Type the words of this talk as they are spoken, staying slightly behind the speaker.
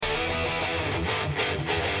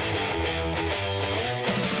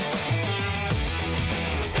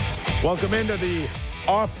Welcome into the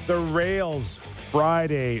Off the Rails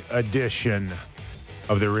Friday edition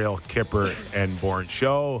of the Real Kipper and Bourne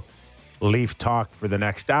Show. Leaf talk for the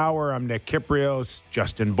next hour. I'm Nick Kyprios,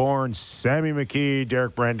 Justin Bourne, Sammy McKee,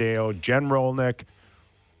 Derek Brandeo, Jen Rolnick.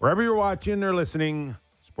 Wherever you're watching or listening,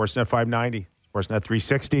 Sportsnet 590, Sportsnet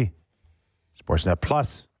 360, Sportsnet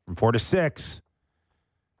Plus from 4 to 6.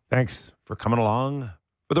 Thanks for coming along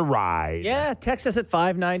for the ride. Yeah, text us at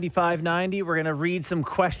 590-590. We're going to read some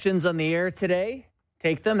questions on the air today.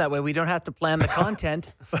 Take them. That way we don't have to plan the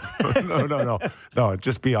content. No,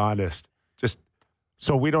 just be honest. Just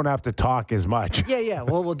so we don't have to talk as much. Yeah.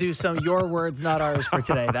 Well, we'll do some your words, not ours for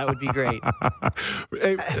today. That would be great.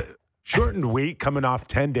 Hey, shortened week coming off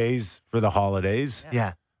 10 days for the holidays.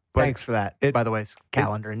 Yeah. But thanks for that. By the way,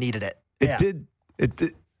 calendar needed it.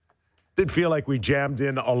 It did feel like we jammed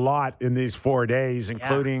in a lot in these 4 days,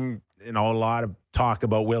 including a lot of talk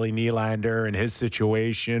about Willie Nylander and his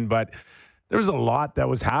situation. But there was a lot that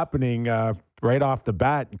was happening right off the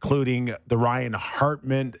bat, including the Ryan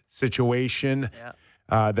Hartman situation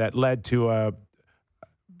that led to a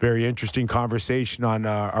very interesting conversation on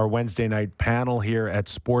our Wednesday night panel here at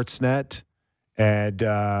Sportsnet. And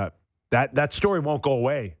that story won't go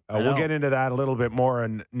away. We'll get into that a little bit more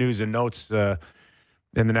in news and notes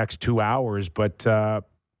in the next 2 hours, but it's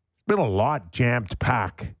been a lot jammed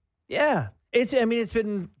pack. Yeah. It's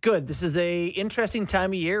been good. This is a interesting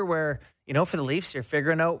time of year where, for the Leafs, you're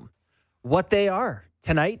figuring out what they are.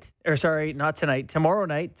 Tomorrow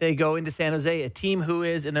night, they go into San Jose, a team who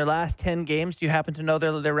is in their last 10 games. Do you happen to know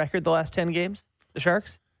their record the last 10 games? The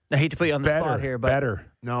Sharks? I hate to put you on the spot here, but better.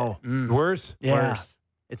 No. Worse? Yeah. Worse.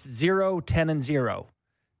 It's 0-10-0.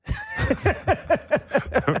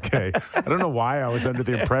 Okay. I don't know why I was under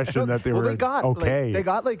the impression that they were okay. They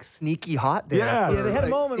got sneaky hot there. Yeah, they had a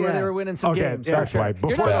moment where they were winning some games. Yeah, that's right.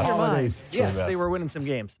 Before the holidays. Yes, they were winning some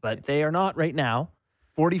games, but they are not right now.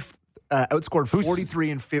 Outscored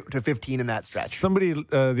 43 to 15 in that stretch. Somebody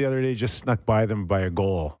the other day just snuck by them by a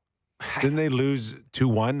goal. Didn't they lose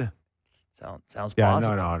 2-1? Sounds yeah,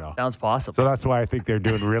 possible. No. Sounds possible. So that's why I think they're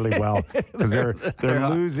doing really well, because they're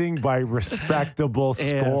losing by respectable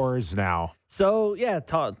scores now. So,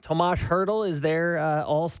 Tomas Hertl is their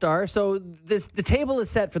all-star. So the table is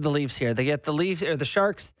set for the Leafs here. They get the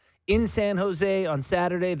Sharks in San Jose on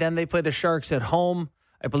Saturday. Then they play the Sharks at home.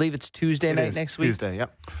 I believe it's Tuesday night next week. Tuesday,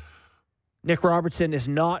 yep. Nick Robertson is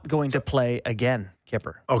not going to play again,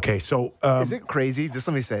 Kipper. Okay, so... is it crazy? Just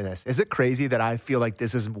let me say this. Is it crazy that I feel like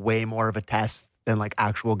this is way more of a test than like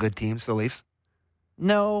actual good teams, the Leafs?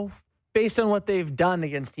 No, based on what they've done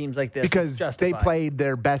against teams like this. Because they played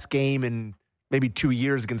their best game in maybe 2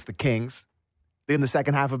 years against the Kings. In the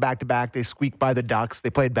second half of back-to-back, they squeaked by the Ducks. They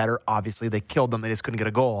played better, obviously. They killed them. They just couldn't get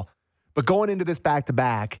a goal. But going into this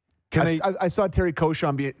back-to-back... I saw Terry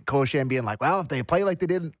Koshan being like, well, if they play like they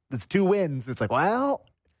did, it's 2 wins. It's like, well...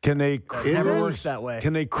 Can they... It never works that way.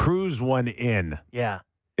 Can they cruise one in? Yeah.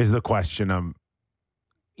 Is the question I'm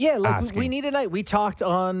asking. We need a night. We talked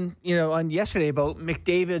on yesterday about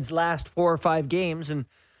McDavid's last 4 or 5 games, and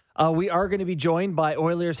we are going to be joined by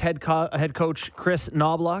Oilers head coach Chris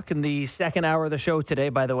Knobloch in the second hour of the show today,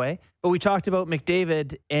 by the way. But we talked about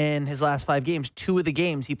McDavid in his last 5 games. 2 of the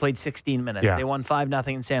games, he played 16 minutes. Yeah. They won 5-0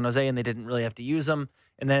 in San Jose, and they didn't really have to use him.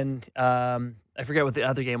 And then I forget what the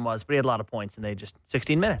other game was, but he had a lot of points, and they just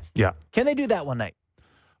 16 minutes. Yeah. Can they do that one night?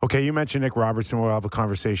 Okay, you mentioned Nick Robertson. We'll have a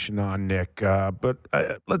conversation on Nick. But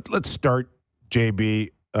let's start, JB,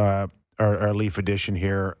 our Leaf edition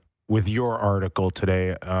here, with your article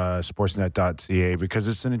today, sportsnet.ca, because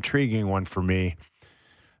it's an intriguing one for me.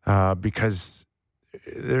 Because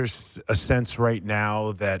there's a sense right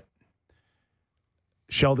now that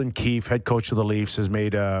Sheldon Keefe, head coach of the Leafs, has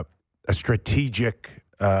made a strategic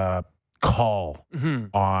call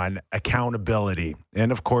on accountability.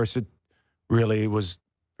 And, of course, it really was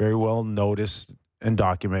very well noticed and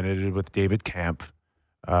documented with David Kampf,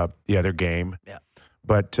 the other game. Yeah.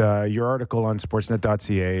 But your article on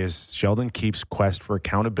sportsnet.ca is Sheldon Keefe's quest for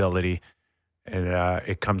accountability, and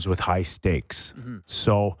it comes with high stakes. Mm-hmm.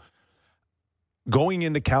 So going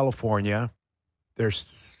into California, there's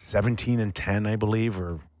 17-10, I believe,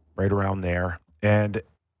 or right around there. And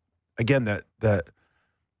again, the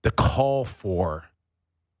call for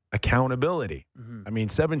accountability. Mm-hmm. I mean,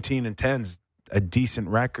 17-10's a decent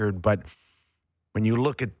record, but when you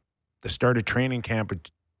look at the start of training camp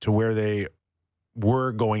to where they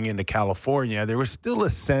were going into California, there was still a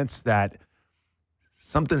sense that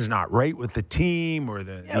something's not right with the team, or it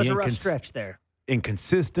was a rough stretch there.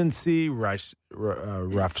 Inconsistency,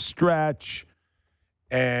 rough stretch.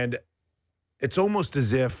 And it's almost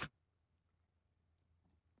as if,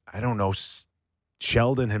 I don't know,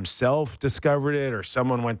 Sheldon himself discovered it, or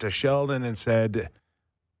someone went to Sheldon and said,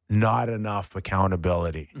 not enough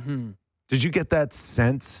accountability. Mm-hmm. Did you get that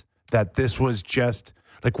sense that this was just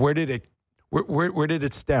like, where did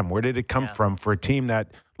it stem? Where did it come from for a team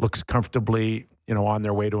that looks comfortably, on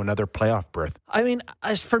their way to another playoff berth? I mean,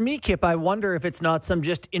 as for me, Kip, I wonder if it's not some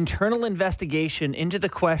just internal investigation into the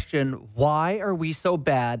question, why are we so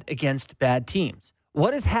bad against bad teams?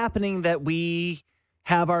 What is happening that we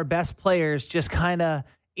have our best players just kind of,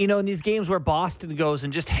 in these games where Boston goes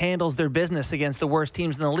and just handles their business against the worst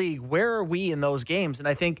teams in the league? Where are we in those games? And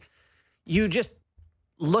I think you just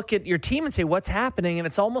look at your team and say, what's happening? And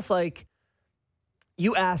it's almost like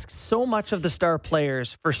you ask so much of the star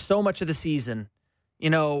players for so much of the season.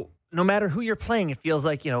 No matter who you're playing, it feels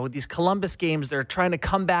like, with these Columbus games, they're trying to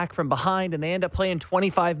come back from behind and they end up playing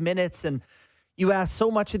 25 minutes. And you ask so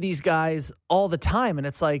much of these guys all the time. And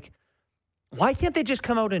it's like, why can't they just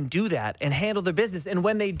come out and do that and handle their business? And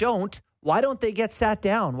when they don't, why don't they get sat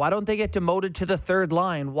down? Why don't they get demoted to the third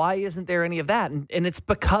line? Why isn't there any of that? And it's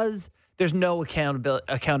because there's no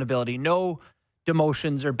accountability, no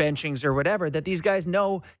demotions or benchings or whatever, that these guys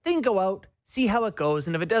know they can go out, see how it goes.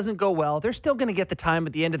 And if it doesn't go well, they're still going to get the time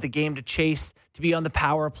at the end of the game to chase, to be on the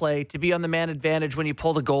power play, to be on the man advantage when you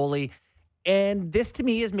pull the goalie. And this to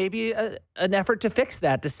me is maybe an effort to fix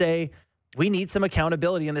that, to say, we need some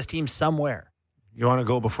accountability in this team somewhere. You want to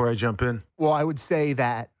go before I jump in? Well, I would say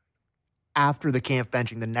that after the Kampf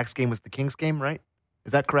benching, the next game was the Kings game, right?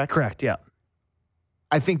 Is that correct? Correct, yeah.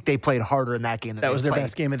 I think they played harder in that game than that was their played.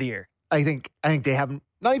 Best game of the year. I think they haven't,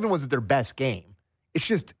 not even was it their best game. It's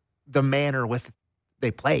just the manner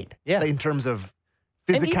they played. Yeah. In terms of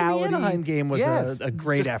physicality. And even the Anaheim game was a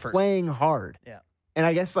great just effort. Playing hard. Yeah. And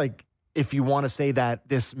I guess, if you want to say that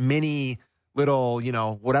this mini little,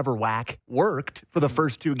 whatever whack worked for the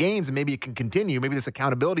first two games, and maybe it can continue, maybe this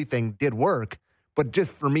accountability thing did work. But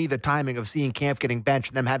just for me, the timing of seeing Kampf getting benched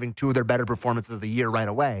and them having two of their better performances of the year right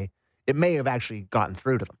away, it may have actually gotten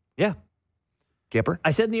through to them. Yeah. Kipper?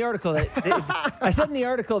 I said in the article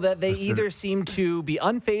that they either seem to be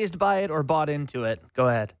unfazed by it or bought into it. Go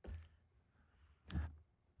ahead.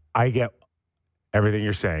 I get everything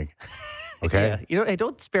you're saying. Okay. Yeah. Hey,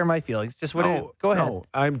 don't spare my feelings. Just go ahead. No,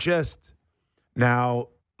 I'm just now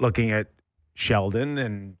looking at Sheldon,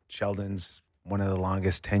 and Sheldon's one of the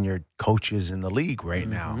longest tenured coaches in the league right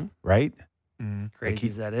now, right? Mm-hmm. Crazy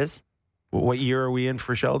as that is. What year are we in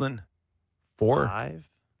for Sheldon? 4?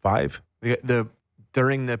 5?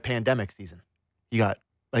 During the pandemic season, you got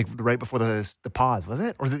right before the pause, was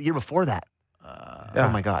it? Or was it the year before that? Yeah. Oh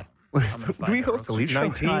my God. Do we host a leash show?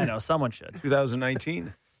 19? I know, someone should.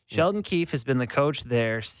 2019. Sheldon Keefe has been the coach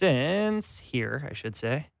there since here, I should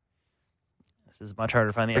say. This is much harder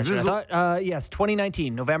to find the answer. Yes,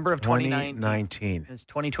 2019, November of 2019. It's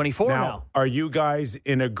 2024 now. Are you guys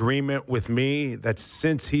in agreement with me that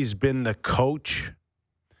since he's been the coach,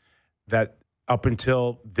 that up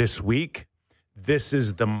until this week, this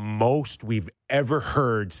is the most we've ever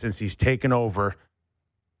heard since he's taken over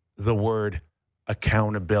the word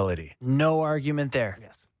accountability? No argument there.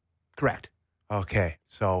 Yes. Correct. Okay.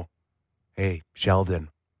 So, hey, Sheldon,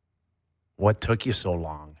 what took you so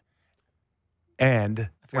long? And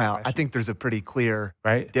I think there's a pretty clear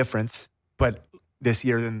difference, but this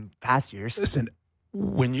year than past years. Listen,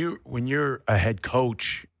 when you're a head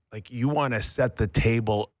coach, you want to set the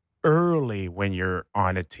table early when you're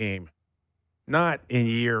on a team, not in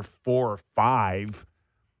year 4 or 5.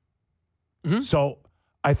 Mm-hmm. So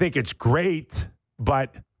I think it's great,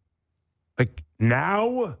 but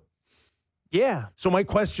now, yeah. So my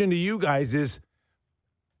question to you guys is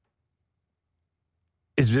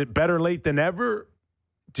it better late than ever?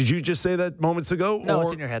 Did you just say that moments ago? No,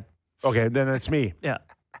 it's in your head. Okay, then that's me. Yeah.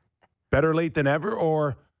 Better late than ever,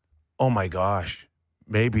 or, oh my gosh,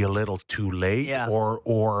 maybe a little too late,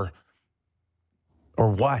 or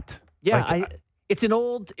what? Yeah, it's an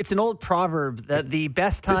old proverb that the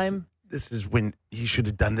best time. This is when he should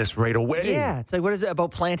have done this right away. Yeah, it's what is it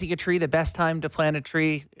about planting a tree? The best time to plant a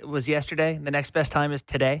tree was yesterday. The next best time is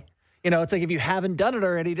today. It's if you haven't done it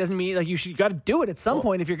already, it doesn't mean you got to do it at some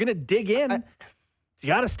point. If you're going to dig in, you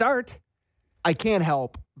got to start. I can't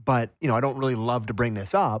help but, I don't really love to bring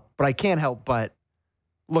this up, but I can't help but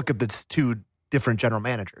look at the two different general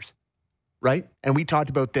managers, right? And we talked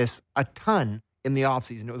about this a ton in the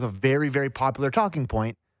offseason. It was a very, very popular talking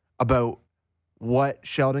point about what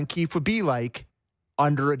Sheldon Keefe would be like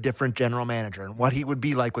under a different general manager and what he would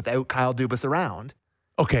be like without Kyle Dubas around.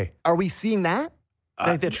 Okay. Are we seeing that?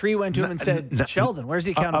 Like the tree went to him and said, Sheldon, where's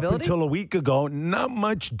the accountability? Up until a week ago, not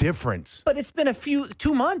much difference. But it's been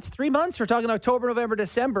 2 months, 3 months. We're talking October, November,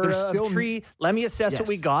 December of Tree. Let me assess what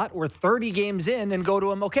we got. We're 30 games in and go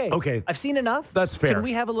to him. Okay. I've seen enough. That's fair. Can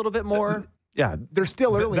we have a little bit more? Yeah. They're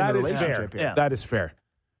still early in the relationship. Fair. Yeah. That is fair.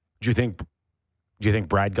 Do you think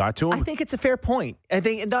Brad got to him? I think it's a fair point. I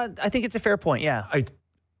think it's a fair point, yeah. I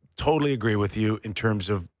totally agree with you in terms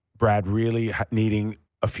of Brad really needing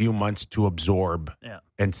a few months to absorb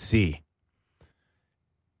and see.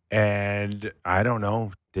 And I don't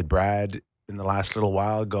know, did Brad in the last little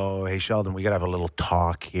while go, hey, Sheldon, we got to have a little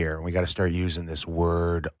talk here. We got to start using this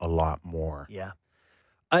word a lot more. Yeah.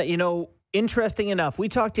 Interesting enough, we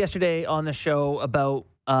talked yesterday on the show about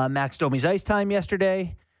Max Domi's ice time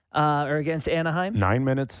yesterday or against Anaheim. 9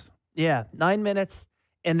 minutes. Yeah, 9 minutes.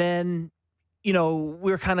 And then, we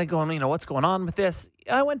were kind of going, what's going on with this?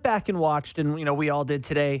 I went back and watched, and, we all did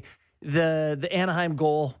today, the Anaheim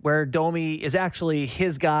goal where Domi is actually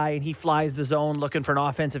his guy, and he flies the zone looking for an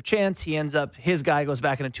offensive chance. His guy goes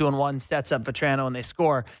back in a 2-on-1, sets up Vetrano, and they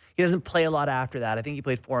score. He doesn't play a lot after that. I think he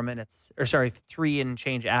played 3 and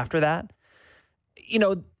change after that.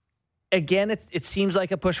 Again, it seems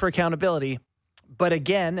like a push for accountability. But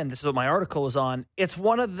again, and this is what my article was on, it's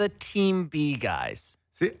one of the Team B guys.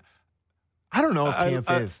 See, I don't know if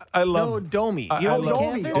Kampf is. I love Domi.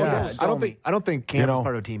 Domi. Yeah. I don't think Kampf is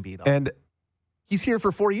part of Team B though. And he's here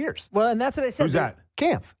for 4 years. Well, and that's what I said. Who's that?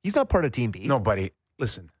 Kampf. He's not part of Team B. No, buddy.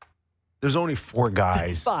 Listen, there's only 4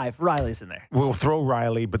 guys. 5. Riley's in there. We'll throw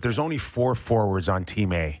Riley, but there's only 4 forwards on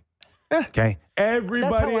Team A. Okay,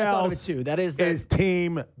 everybody else is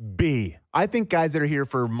Team B. I think guys that are here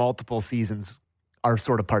for multiple seasons are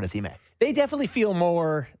sort of part of Team A. They definitely feel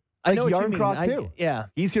more. I know what you mean. Too. Yeah,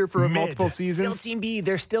 he's here for multiple seasons. Still Team B.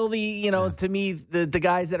 They're still the to me the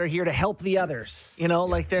guys that are here to help the others.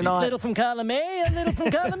 Like they're not little from column A and little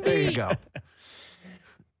from column B. There you go.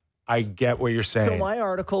 I get what you're saying. So my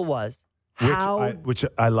article was which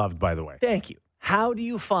I loved, by the way. Thank you. How do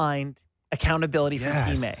you find accountability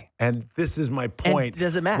from Team A? And this is my point. And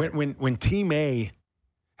does it matter? When Team A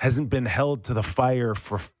hasn't been held to the fire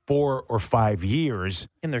for 4 or 5 years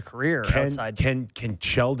in their career outside. Can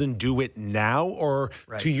Sheldon do it now? Or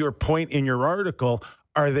to your point in your article,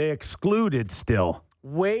 are they excluded still?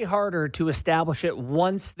 Way harder to establish it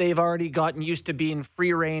once they've already gotten used to being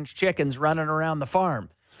free-range chickens running around the farm.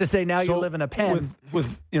 To say now you live in a pen.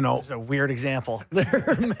 With this is a weird example.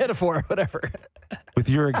 Metaphor, whatever. With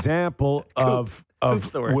your example of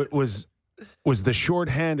was the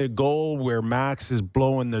shorthanded goal where Max is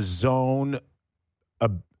blowing the zone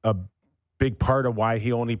a big part of why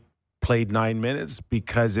he only played 9 minutes?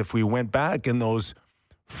 Because if we went back in those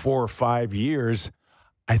 4 or 5 years,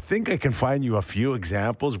 I think I can find you a few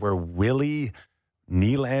examples where Willie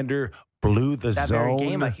Nylander blew the that zone. Very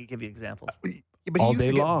game, I could give you examples. Yeah, but all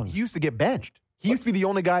day long. He used to get benched. He used to be the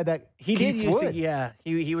only guy that he would.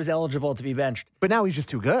 He was eligible to be benched. But now he's just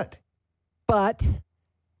too good. But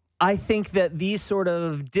I think that these sort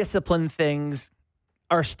of discipline things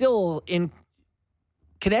are still in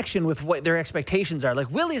connection with what their expectations are.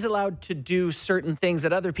 Like Willie's allowed to do certain things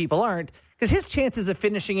that other people aren't because his chances of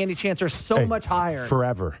finishing any chance are so much higher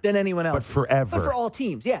than anyone else. But forever. But for all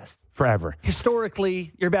teams, yes. Forever.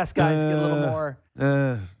 Historically, your best guys get a little more.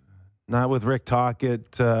 Not with Rick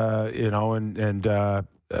Tocchet, and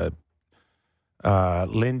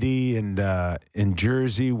Lindy and in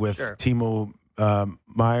Jersey with Timo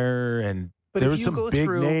Meyer, and there were some big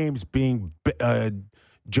names being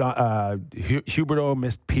Huberdeau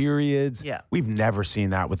missed periods. Yeah. We've never seen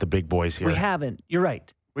that with the big boys here. We haven't. You're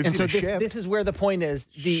right. We've and seen so shift. This is where the point is.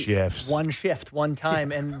 The Shifts. One shift, one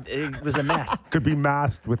time, and it was a mess. Could be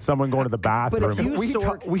masked with someone going to the bathroom. But if you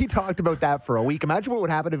we talked about that for a week. Imagine what would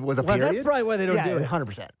happen if it was a period. That's probably why they don't do it.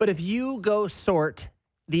 100%. But if you go sort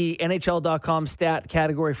the NHL.com stat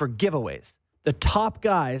category for giveaways, the top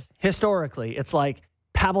guys, historically, it's like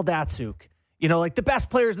Pavel Datsyuk, like the best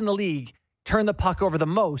players in the league turn the puck over the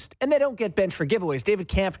most, and they don't get benched for giveaways. David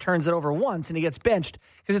Kampf turns it over once, and he gets benched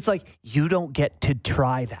because it's like, you don't get to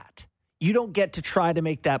try that. You don't get to try to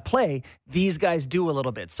make that play. These guys do a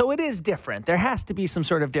little bit. So it is different. There has to be some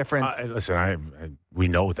sort of difference. Listen, we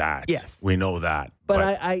know that. Yes. We know that.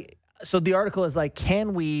 But so the article is like,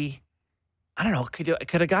 can we, I don't know,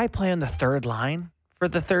 could a guy play on the third line for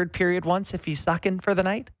the third period once if he's sucking for the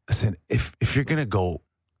night? Listen, if you're going to go,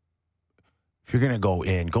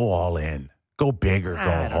 go all in. Go big or go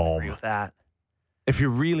I don't home. agree with that. If you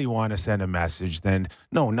really want to send a message, then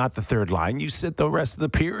no, not the third line. You sit the rest of the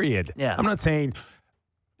period. Yeah. I'm not saying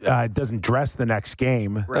it doesn't dress the next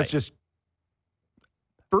game. Right. That's just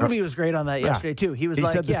Berube was great on that yesterday, too. He was He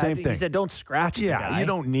like, said the same thing. He said, don't scratch the guy. You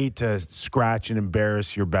don't need to scratch and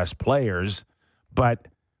embarrass your best players, but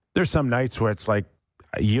there's some nights where it's like,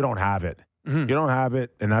 you don't have it. Mm-hmm. You don't have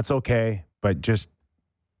it, and that's okay, but just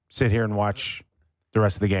sit here and watch the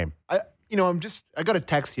rest of the game. I got a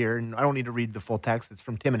text here, and I don't need to read the full text. It's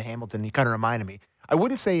from Tim in Hamilton. He kind of reminded me. I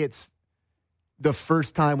wouldn't say it's the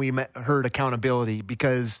first time we heard accountability,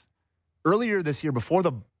 because earlier this year, before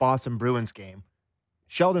the Boston Bruins game,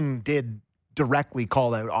 Sheldon did directly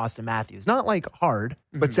call out Austin Matthews. Not like hard,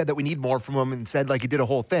 but said that we need more from him, and said like he did a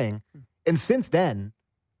whole thing. And since then,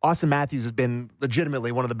 Austin Matthews has been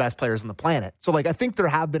legitimately one of the best players on the planet. So like I think there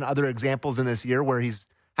have been other examples in this year where he's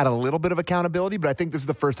had a little bit of accountability, but I think this is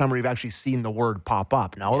the first time where we've actually seen the word pop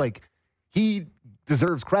up. Now, like, he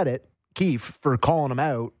deserves credit, Keefe, for calling him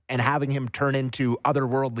out and having him turn into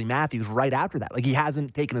otherworldly Matthews right after that. Like, he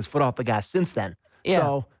hasn't taken his foot off the gas since then. Yeah.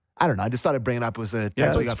 So, I don't know. I just thought I'd bring it up. It was a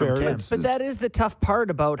text we got from Tim. But that is the tough part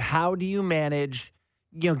about how do you manage,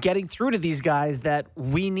 getting through to these guys that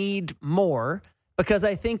we need more, because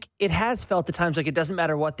I think it has felt at times like it doesn't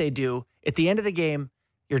matter what they do. At the end of the game,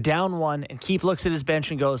 you're down one, and Keefe looks at his bench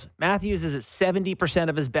and goes, Matthews is at 70%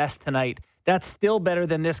 of his best tonight. That's still better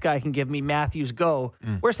than this guy can give me. Matthews, go.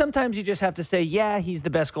 Where sometimes you just have to say, yeah, he's the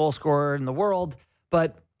best goal scorer in the world,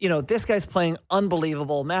 but, this guy's playing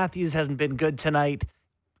unbelievable. Matthews hasn't been good tonight.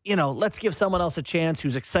 Let's give someone else a chance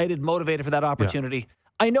who's excited, motivated for that opportunity. Yeah.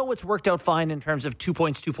 I know it's worked out fine in terms of 2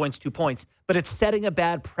 points, but it's setting a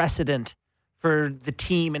bad precedent for the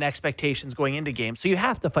team and expectations going into games. So you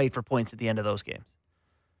have to fight for points at the end of those games.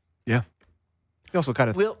 Yeah. You also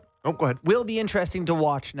kind of... go ahead. Will be interesting to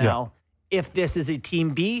watch now if this is a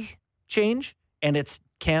Team B change and it's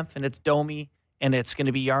Kempf and it's Domi and it's going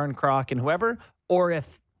to be Yarncroc and whoever, or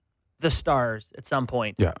if the Stars at some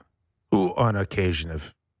point. Yeah. Who on occasion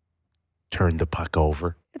have turned the puck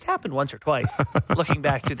over. It's happened once or twice. Looking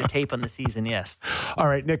back through the tape on the season, yes. All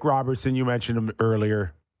right, Nick Robertson, you mentioned him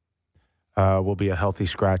earlier, will be a healthy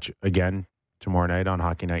scratch again tomorrow night on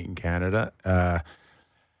Hockey Night in Canada.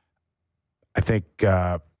 I think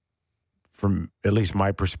from at least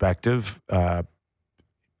my perspective,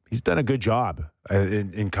 he's done a good job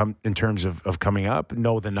in terms of coming up.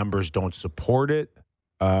 No, the numbers don't support it.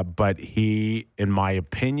 But he, in my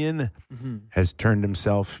opinion, has turned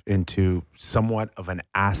himself into somewhat of an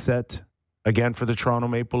asset again for the Toronto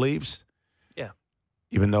Maple Leafs. Yeah.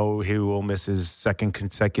 Even though he will miss his second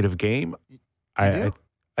consecutive game. I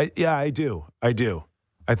do.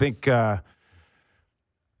 I think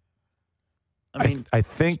I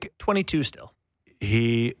think 22 still.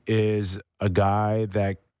 He is a guy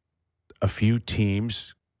that a few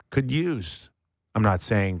teams could use. I'm not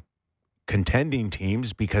saying contending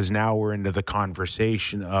teams, because now we're into the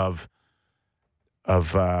conversation of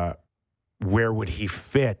where would he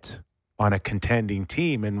fit on a contending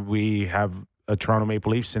team, and we have a Toronto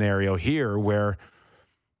Maple Leafs scenario here where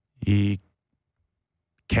he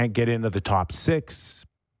can't get into the top six.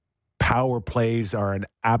 Power plays are an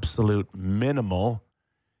absolute minimal,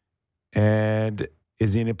 and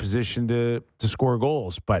is he in a position to score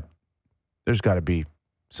goals? But there's got to be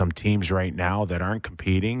some teams right now that aren't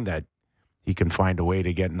competing that he can find a way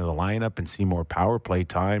to get into the lineup and see more power play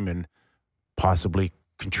time and possibly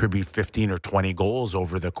contribute 15 or 20 goals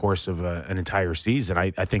over the course of an entire season. I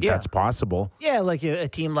think that's possible. Yeah, like a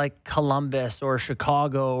team like Columbus or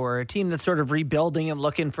Chicago, or a team that's sort of rebuilding and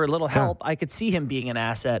looking for a little help. I could see him being an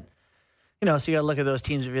asset. So you got to look at those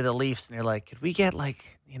teams if you're the Leafs, and you're like, could we get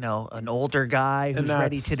an older guy who's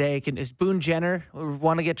ready today? Is Boone Jenner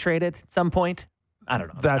want to get traded at some point? I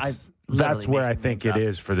don't know. That's where I think it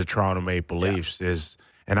is for the Toronto Maple Leafs is,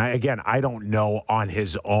 and I don't know on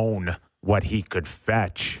his own what he could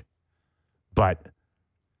fetch, but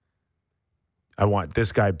I want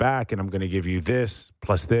this guy back, and I'm going to give you this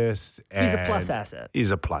plus this. And he's a plus asset.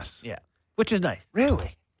 He's a plus. Yeah, which is nice.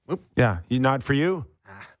 Really? Yeah, not for you?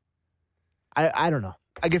 I don't know.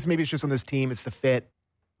 I guess maybe it's just on this team. It's the fit.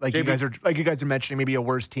 You guys are mentioning, maybe a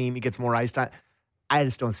worse team. He gets more ice time. I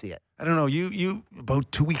just don't see it. I don't know. You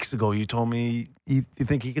about 2 weeks ago, you told me you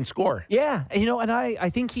think he can score. Yeah, and I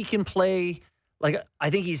think he can play. I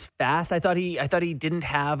think he's fast. I thought he didn't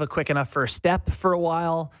have a quick enough first step for a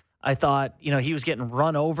while. I thought he was getting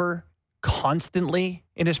run over constantly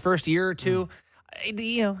in his first year or two.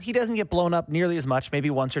 He doesn't get blown up nearly as much. Maybe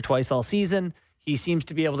once or twice all season. He seems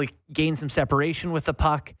to be able to gain some separation with the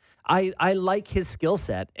puck. I like his skill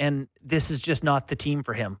set, and this is just not the team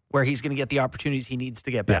for him where he's going to get the opportunities he needs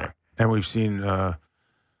to get better. Yeah. And we've seen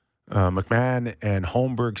McMahon and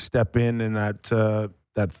Holmberg step in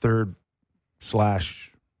that third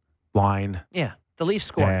slash line. Yeah, the Leafs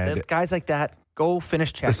score. Guys like that Go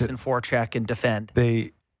finish checks Listen, and forecheck and defend.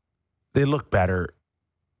 They look better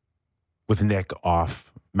with Nick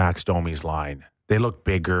off Max Domi's line. They look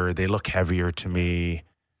bigger. They look heavier to me.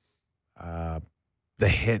 The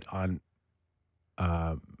hit on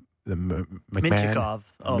the McMahon. Mintyukov.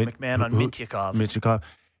 McMahon on Mintyukov. Mintyukov.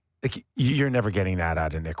 Like, you're never getting that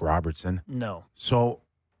out of Nick Robertson. No. So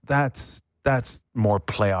that's more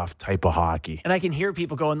playoff type of hockey. And I can hear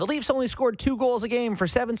people going, the Leafs only scored 2 goals a game for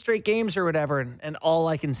 7 straight games or whatever. And all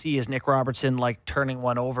I can see is Nick Robertson like turning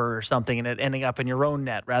one over or something and it ending up in your own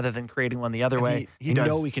net rather than creating one the other way. He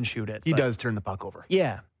does, we can shoot it. He does turn the puck over.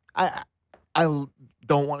 Yeah. I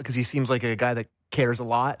don't want, because he seems like a guy that cares a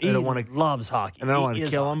lot. He I don't want to, loves hockey. and I don't want to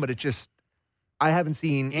kill him, but it just, I haven't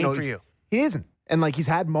seen, Ain't for you. He isn't. And like he's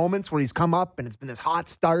had moments where he's come up and it's been this hot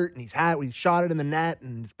start and he's shot it in the net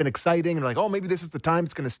and it's been exciting and like, oh, maybe this is the time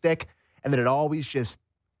it's going to stick. And then it always just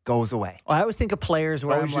goes away. Well, I always think of players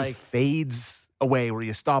where Always I'm just like, fades away where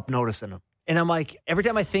you stop noticing him. and I'm like, every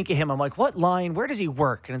time I think of him, I'm like, what line, where does he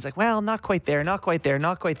work? And it's like, well, not quite there, not quite there,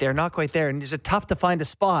 not quite there, not quite there. And it's tough to find a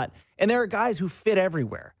spot. And there are guys who fit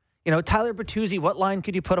everywhere. You know, Tyler Bertuzzi, what line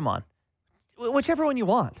could you put him on? Whichever one you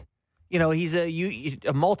want. You know, he's a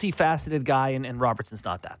multifaceted guy, and Robertson's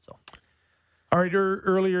not that. So, All right.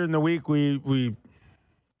 Earlier in the week, we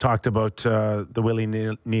talked about the Willie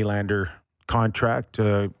Nylander contract.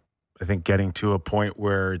 I think getting to a point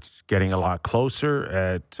where it's getting a lot closer.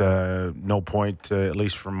 At no point, at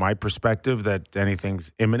least from my perspective, that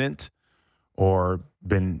anything's imminent or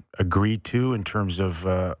been agreed to in terms of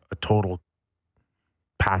a total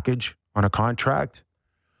package on a contract.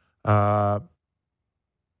 But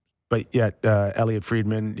yet, Elliot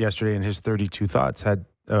Friedman yesterday in his 32 Thoughts had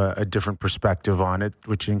a different perspective on it,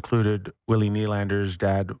 which included Willie Nylander's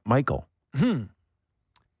dad, Michael.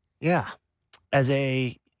 Yeah. as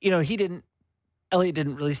Elliot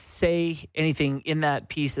didn't really say anything in that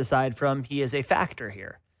piece aside from he is a factor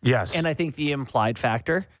here. Yes. And I think the implied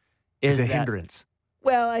factor is He's a that, hindrance.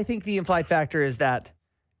 well, I think the implied factor is that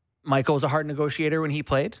Michael was a hard negotiator when he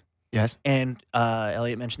played. Yes. And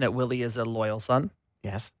Elliot mentioned that Willie is a loyal son.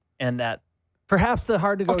 Yes. And that perhaps the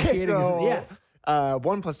hard negotiating is, yes.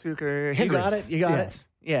 1 + 2 hindrance. You got it.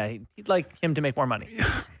 Yeah, he'd like him to make more money.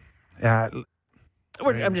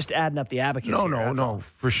 I'm just adding up the abacus here, that's all.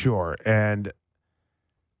 For sure. And,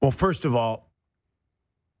 well, first of all,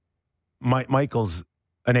 Michael's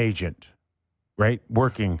an agent, right?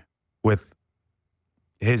 Working with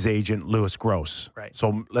his agent, Louis Gross. Right.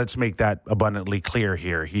 So let's make that abundantly clear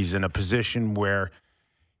here. He's in a position where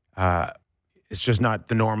it's just not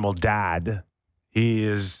the normal dad. He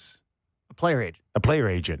is A player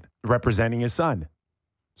agent. representing his son.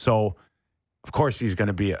 So, of course, he's going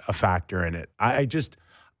to be a factor in it. I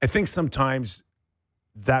think sometimes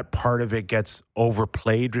that part of it gets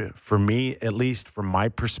overplayed for me, at least from my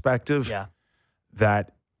perspective. Yeah.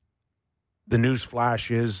 That the news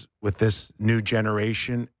flash is with this new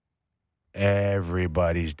generation,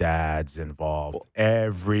 everybody's dad's involved.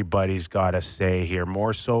 Everybody's got a say here,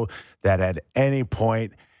 more so that at any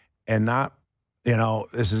point, and not,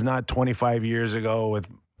 this is not 25 years ago with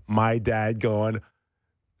my dad going,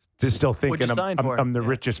 just still thinking I'm the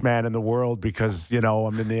richest man in the world because,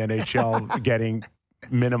 I'm in the NHL getting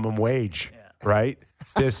minimum wage, right?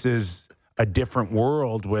 This is a different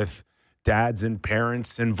world with dads and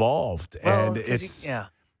parents involved. Well, and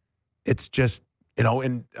it's just,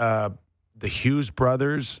 and the Hughes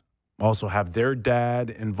brothers also have their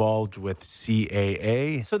dad involved with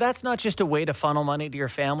CAA. So that's not just a way to funnel money to your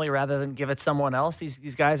family rather than give it someone else.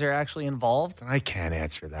 These guys are actually involved. I can't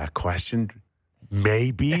answer that question.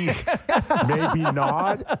 Maybe, maybe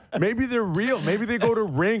not. Maybe they're real. Maybe they go to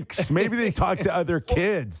rinks. Maybe they talk to other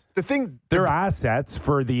kids. They're assets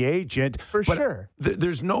for the agent. For sure.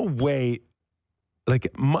 There's no way,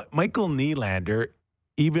 like Michael Nylander,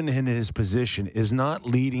 even in his position, is not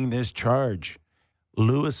leading this charge.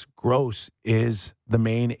 Louis Gross is the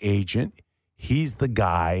main agent. He's the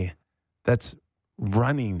guy that's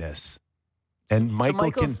running this. And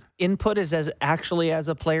Michael's input is as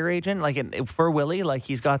a player agent, like for Willie, like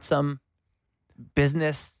he's got some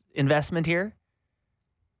business investment here.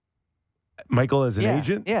 Michael as an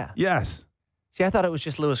agent? Yeah. Yes. See, I thought it was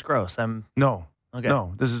just Louis Gross. No. Okay.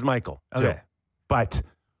 No, this is Michael. Okay. Too. But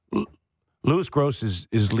Louis Gross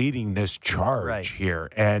is leading this charge here.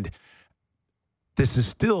 And this is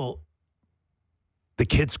still the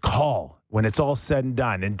kid's call when it's all said and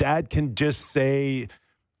done. And dad can just say,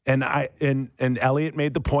 and Elliot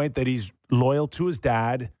made the point that he's loyal to his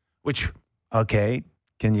dad, which, okay,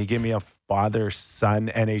 can you give me a father-son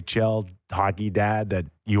NHL hockey dad that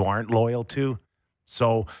you aren't loyal to?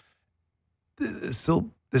 So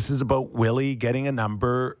this is about Willie getting a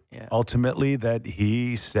number ultimately that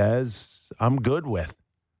he says I'm good with.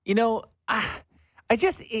 You know,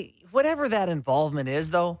 whatever that involvement is,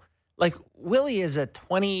 though, like Willie is a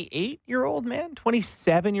 28-year-old man,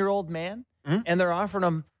 27-year-old man, and they're offering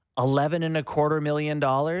him $11.25 million.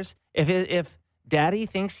 If Daddy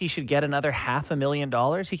thinks he should get another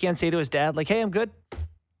 $500,000, he can't say to his dad, like, hey, I'm good.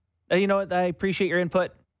 You know what? I appreciate your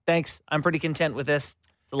input. Thanks. I'm pretty content with this.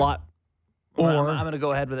 It's a lot. I'm going to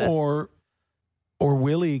go ahead with this. Or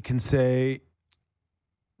Willie can say,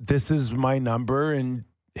 this is my number and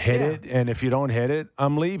hit it. And if you don't hit it,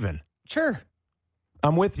 I'm leaving. Sure.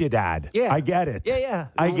 I'm with you, Dad. Yeah. I get it. Yeah.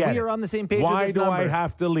 I get it. We are on the same page Why with this do number. I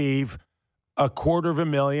have to leave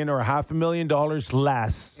 $250,000 or $500,000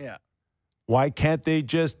 less? Yeah. Why can't they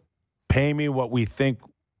just pay me what we think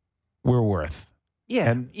we're worth? Yeah,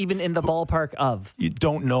 And even in the ballpark of. You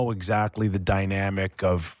don't know exactly the dynamic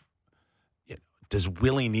of, does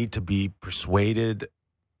Willie need to be persuaded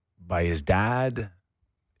by his dad?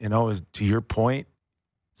 To your point,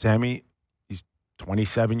 Sammy, he's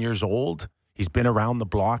 27 years old. He's been around the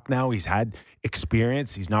block now. He's had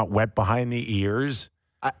experience. He's not wet behind the ears.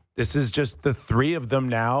 This is just the three of them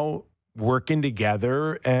now working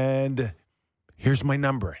together, and here's my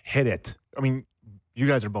number. Hit it. I mean, you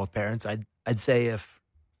guys are both parents. I'd say if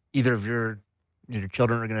either of your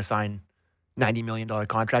children are going to sign $90 million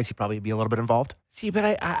contracts, you'd probably be a little bit involved. See,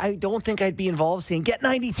 but I don't think I'd be involved saying, get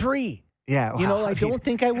 93. Yeah. Well, I don't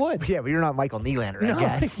think I would. Yeah, but you're not Michael Nylander, No,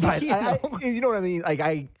 I guess. But you know what I mean? Like, I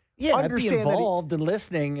I'd be understand involved and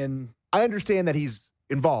listening. And I understand that he's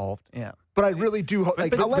involved. yeah. But I really do hope,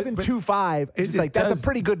 like, but- 11.25, it's like, that's a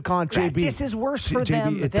pretty good contract. JB, This is worse for JB,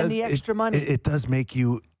 them than the extra money. It does make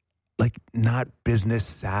you, not business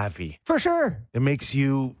savvy. For sure. It makes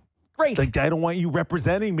you, Great. I don't want you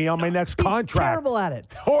representing me on my next Be contract. terrible at it.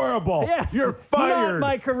 Horrible. Yes. You're Not fired.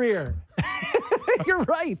 my career. You're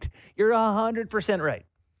right. You're 100% right.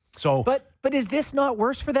 So, But is this not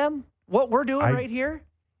worse for them? What we're doing right here?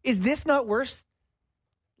 Is this not worse?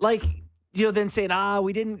 Than saying,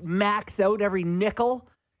 we didn't max out every nickel.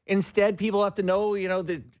 Instead, people have to know,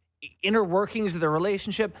 the inner workings of the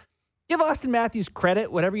relationship. Give Austin Matthews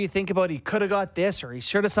credit, whatever you think about, he could have got this or he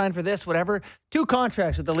should have signed for this, whatever. 2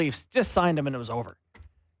 contracts with the Leafs, just signed them and it was over.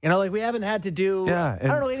 We haven't had to do, I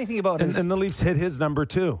don't know anything about it. And the Leafs hit his number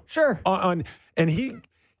too. Sure. And he,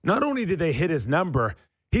 not only did they hit his number,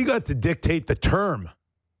 he got to dictate the term.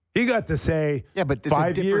 He got to say, Yeah, but it's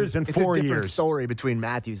 5 years and 4 It's a different years. story between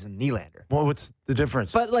Matthews and Nylander. Well, what's the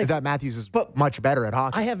difference? But Is that Matthews is much better at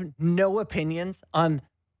hockey. I have no opinions on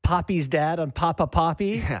Poppy's dad, on Papa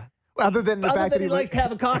Poppy. Yeah. Other than the fact that he likes to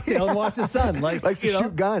have a cocktail and watch his son. likes to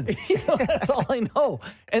shoot guns. That's all I know.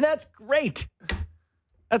 And that's great.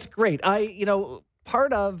 That's great.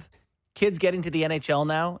 Part of kids getting to the NHL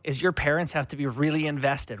now is your parents have to be really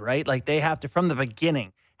invested, right? Like they have to, from the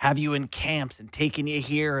beginning, have you in camps and taking you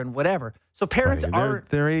here and whatever. So parents are...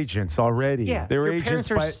 They're agents already. Yeah, they're your agents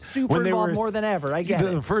parents are super when they involved were more than ever. I get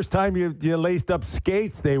it. The first time you laced up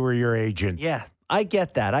skates, they were your agent. Yeah, I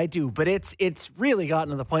get that. I do. But it's really gotten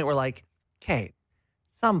to the point where, okay,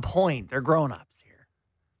 some point they're grown-ups here.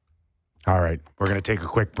 All right. We're going to take a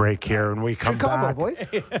quick break here. When we come Good combo, back, boys.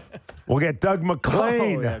 we'll get Doug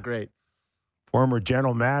McLean, Oh, yeah, great. former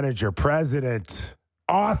general manager, president,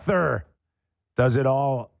 author, does it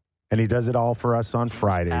all. And he does it all for us on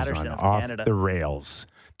Fridays Patterson on of Off Canada. the Rails.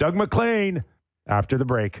 Doug McLean after the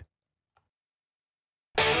break.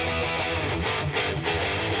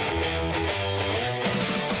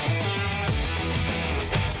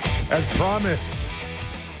 As promised,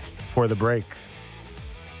 for the break,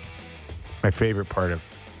 my favorite part of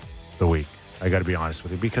the week. I got to be honest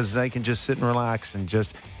with you, because I can just sit and relax and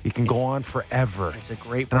he can go on forever. It's a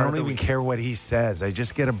great And part I of don't the even week. care what he says. I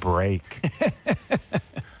just get a break.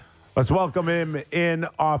 Let's welcome him in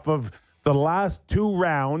off of the last 2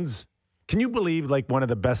 rounds. Can you believe one of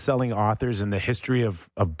the best-selling authors in the history of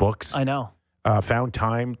books I know. found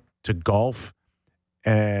time to golf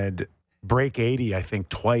and break 80, I think,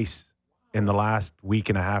 twice in the last week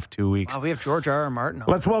and a half, 2 weeks. Wow, we have George R. R. Martin.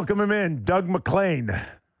 Let's welcome him in, Doug McLean.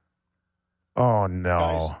 Oh, no.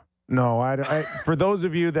 Guys. No, I for those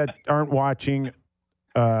of you that aren't watching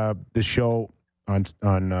the show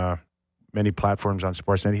on many platforms on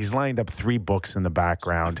Sportsnet, he's lined up 3 books in the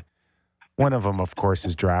background. One of them, of course,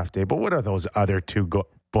 is Draft Day. But what are those other 2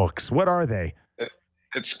 books? What are they?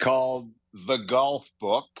 It's called The Golf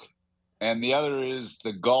Book, and the other is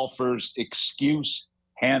The Golfer's Excuse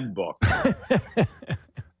Handbook.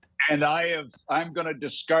 And I'm going to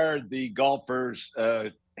discard the Golfer's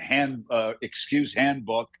Excuse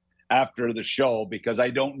Handbook after the show because I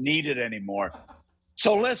don't need it anymore.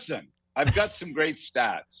 So listen, I've got some great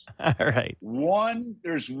stats. All right.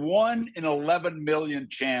 There's 1 in 11 million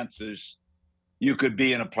chances you could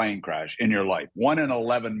be in a plane crash in your life. 1 in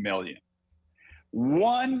 11 million.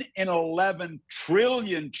 1 in 11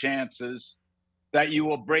 trillion chances that you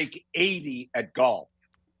will break 80 at golf.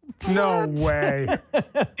 No way.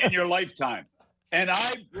 In your lifetime. And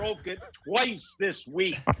I broke it twice this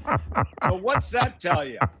week. So what's that tell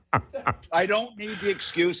you? I don't need the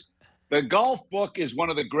excuse. The Golf Book is one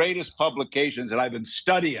of the greatest publications, and I've been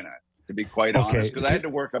studying it, to be quite honest, because I had to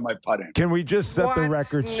work on my putting. Can we just set the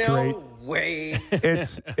record straight? No way.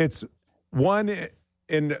 It's 1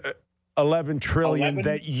 in 11 trillion 11?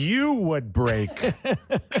 that you would break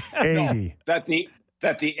 80. That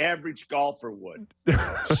the average golfer would.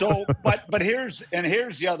 So, but here's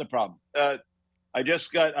the other problem. I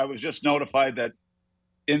was just notified that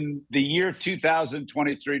in the year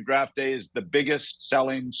 2023, Draft Day is the biggest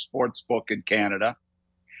selling sports book in Canada,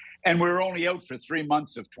 and we're only out for 3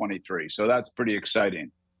 months of 23, so that's pretty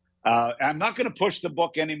exciting. I'm not going to push the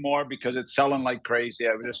book anymore because it's selling like crazy.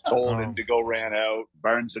 I was just told Indigo ran out,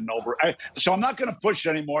 Barnes and Noble. So I'm not going to push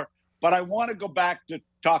it anymore. But I want to go back to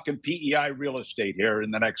talking PEI real estate here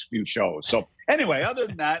in the next few shows. So anyway, other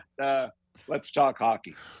than that, let's talk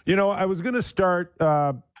hockey. You know, I was going to start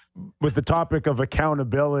with the topic of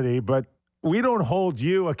accountability, but we don't hold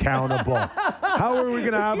you accountable. How are we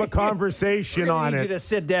going to have a conversation on I need it? you to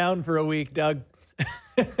sit down for a week, Doug.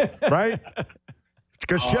 Right?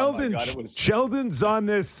 Because Sheldon's on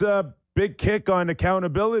this big kick on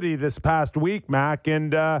accountability this past week, Mac.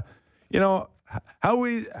 And, you know, how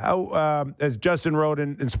as Justin wrote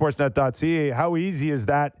in Sportsnet.ca, how easy is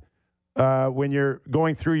that when you're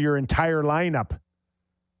going through your entire lineup?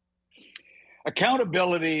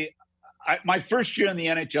 Accountability. My first year in the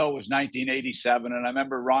NHL was 1987, and I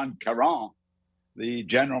remember Ron Caron, the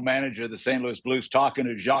general manager of the St. Louis Blues, talking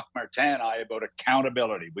to Jacques Martin and I about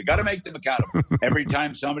accountability. We got to make them accountable. Every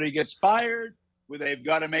time somebody gets fired,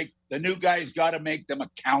 the new guy's got to make them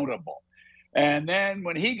accountable. And then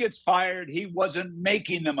when he gets fired, he wasn't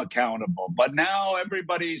making them accountable. But now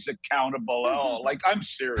everybody's accountable. Oh, like, I'm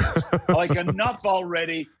serious. Like, enough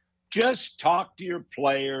already. Just talk to your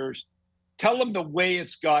players. Tell them the way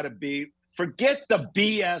it's got to be. Forget the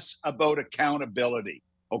BS about accountability.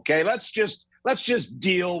 Okay, let's just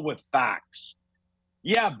deal with facts.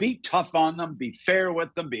 Yeah, be tough on them, be fair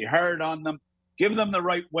with them, be hard on them, give them the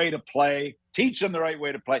right way to play, teach them the right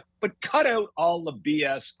way to play, but cut out all the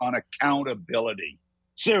BS on accountability.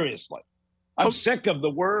 Seriously. I'm sick of the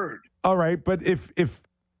word. All right, but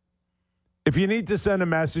if you need to send a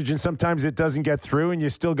message and sometimes it doesn't get through and you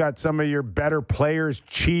still got some of your better players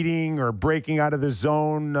cheating or breaking out of the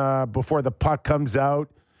zone before the puck comes out,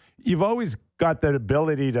 you've always got that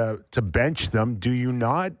ability to bench them, do you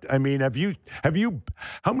not? I mean,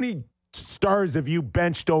 how many stars have you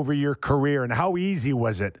benched over your career, and how easy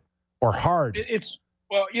was it or hard?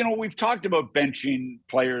 Well, you know, we've talked about benching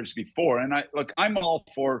players before, and I'm all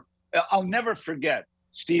for. I'll never forget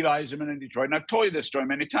Steve Yzerman in Detroit, and I've told you this story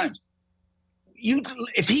many times.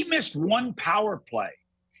 If he missed one power play,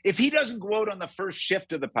 if he doesn't go out on the first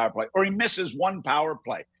shift of the power play, or he misses one power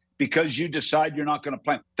play because you decide you're not going to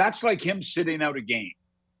play, that's like him sitting out a game.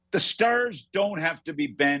 The stars don't have to be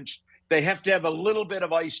benched. They have to have a little bit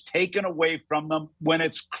of ice taken away from them when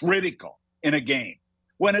it's critical in a game,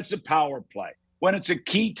 when it's a power play, when it's a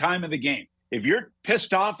key time of the game. If you're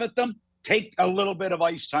pissed off at them, take a little bit of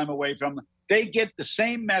ice time away from them. They get the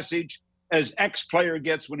same message as X player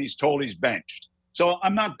gets when he's told he's benched. So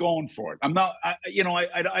I'm not going for it.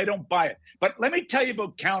 I don't buy it. But let me tell you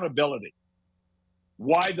about accountability.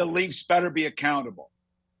 Why the Leafs better be accountable.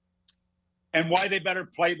 And why they better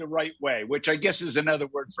play the right way, which I guess is another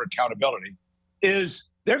word for accountability, is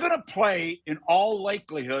they're going to play, in all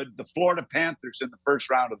likelihood, the Florida Panthers in the first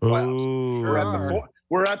round of the playoffs.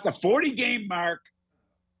 We're at the 40-game mark.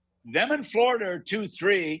 Them in Florida are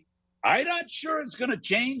 2-3. I'm not sure it's going to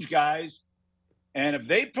change, guys. And if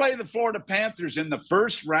they play the Florida Panthers in the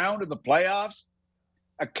first round of the playoffs,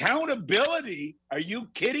 accountability, are you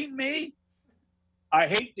kidding me? I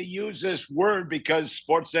hate to use this word because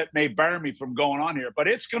Sportsnet may bar me from going on here, but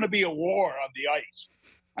it's going to be a war on the ice.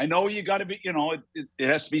 I know you got to be, it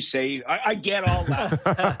has to be safe. I get all that.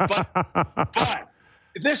 but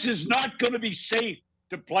this is not going to be safe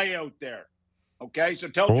to play out there. Okay? So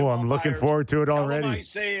tell Jamal I'm looking forward to it already. I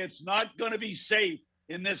say it's not going to be safe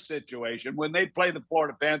in this situation when they play the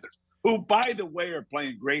Florida Panthers, who, by the way, are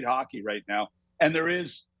playing great hockey right now. And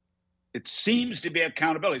it seems to be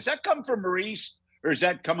accountability. Does that come from Maurice? Or is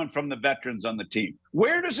that coming from the veterans on the team?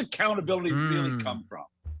 Where does accountability really come from?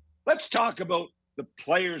 Let's talk about the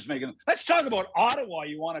players making. Let's talk about Ottawa.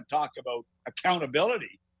 You want to talk about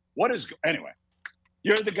accountability? Anyway?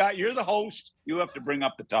 You're the guy. You're the host. You have to bring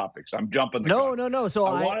up the topics. I'm jumping the gun. No. So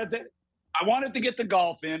I wanted to get the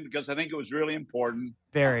golf in because I think it was really important.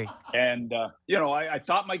 Very. And I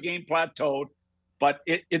thought my game plateaued, but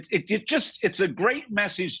it's a great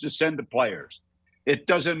message to send to players. It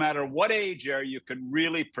doesn't matter what age you are, you can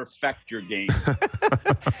really perfect your game.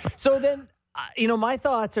 So then, my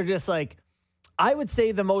thoughts are just like, I would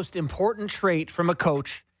say the most important trait from a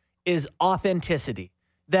coach is authenticity,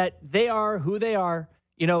 that they are who they are.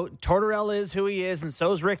 Tortorella is who he is, and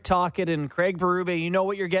so is Rick Tocchet and Craig Berube. You know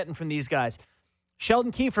what you're getting from these guys.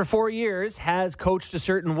 Sheldon Keefe for 4 years has coached a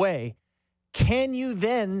certain way. Can you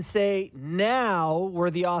then say, now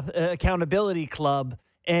we're the accountability club,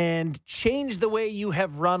 and change the way you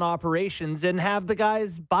have run operations and have the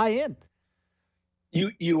guys buy in?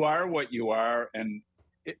 You are what you are, and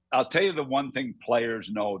I'll tell you the one thing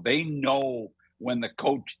players know. They know when the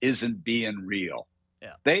coach isn't being real.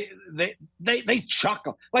 Yeah. They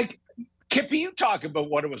chuckle. Like, Kippy, you talk about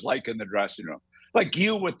what it was like in the dressing room. Like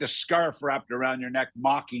you with the scarf wrapped around your neck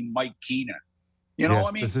mocking Mike Keenan.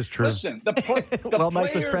 Yes, this is true. Listen,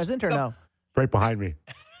 Mike was present or no? Right behind me.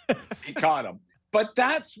 He caught him. But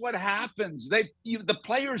that's what happens. The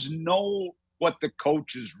players know what the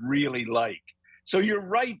coach is really like. So you're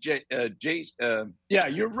right, yeah,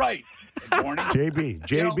 you're right.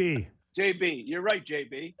 JB. JB, you're right,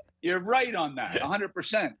 JB. You're right on that,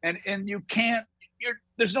 100%. And you can't.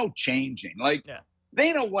 There's no changing.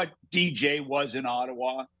 They know what DJ was in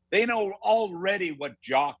Ottawa. They know already what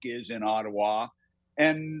Jock is in Ottawa,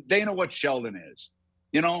 and they know what Sheldon is.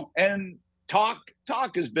 And Talk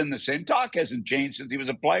has been the same. Talk hasn't changed since he was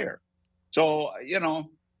a player. So,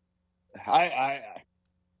 I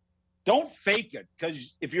don't fake it,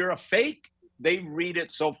 because if you're a fake, they read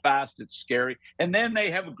it so fast it's scary. And then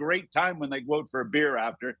they have a great time when they go out for a beer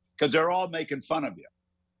after, because they're all making fun of you.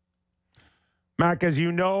 Mac, as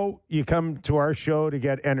you know, you come to our show to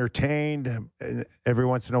get entertained. Every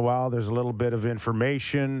once in a while, there's a little bit of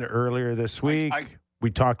information. Earlier this week, we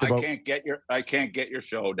talked about. I can't get your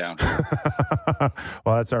show down here.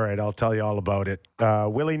 Well, that's all right. I'll tell you all about it.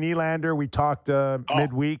 Willie Nylander. We talked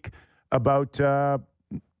midweek about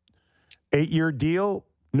 8-year deal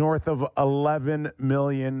north of $11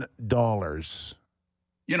 million.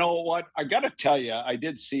 You know what? I got to tell you, I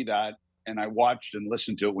did see that, and I watched and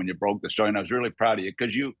listened to it when you broke the story, and I was really proud of you,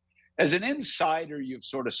 because you, as an insider, you've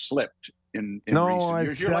sort of slipped in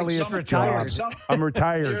recent years. Retired. I'm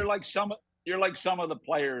retired. You're like some of the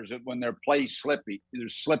players that when their play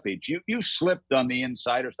there's slippage. You slipped on the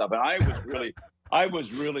insider stuff, and I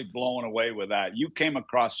was really blown away with that. You came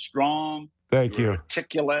across strong. Thank you.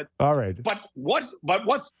 Articulate. All right. But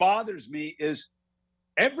what bothers me is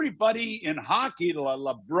everybody in hockey, the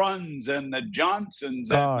LeBruns and the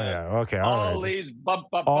Johnsons and all these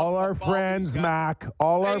all our friends, Mac.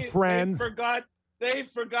 All our friends. They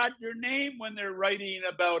forgot your name when they're writing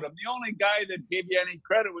about them. The only guy that gave you any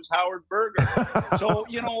credit was Howard Berger. So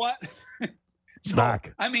you know what?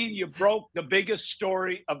 Mac. I mean, you broke the biggest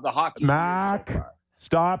story of the hockey Mac, year.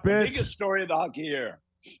 Stop it. The biggest story of the hockey year.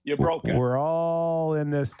 You broke it. We're all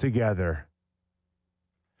in this together.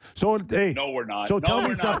 So, hey. No, we're not. So tell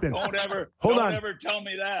me something. Don't ever tell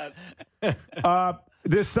me that.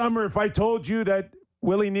 This summer, if I told you that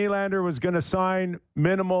Willie Nylander was going to sign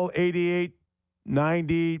minimal 88,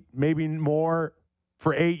 90, maybe more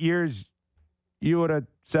for 8 years, you would have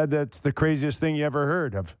said that's the craziest thing you ever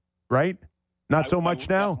heard of, right? Not so much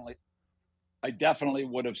now? I definitely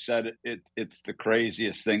would have said it's the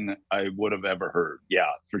craziest thing that I would have ever heard. Yeah,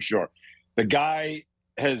 for sure. The guy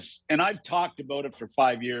has, and I've talked about it for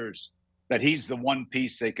 5 years, that he's the one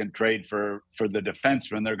piece they can trade for the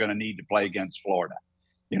defenseman they're going to need to play against Florida.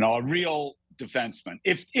 A real defenseman,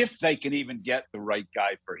 if they can even get the right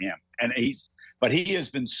guy for him. And but he has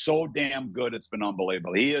been so damn good. It's been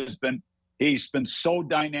unbelievable. He's been so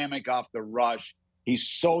dynamic off the rush. He's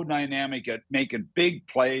so dynamic at making big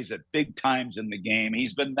plays at big times in the game.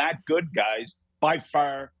 He's been that good, guys, by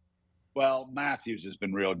far. Well, Matthews has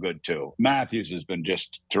been real good, too. Matthews has been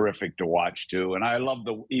just terrific to watch, too. And I love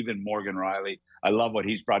even Morgan Riley. I love what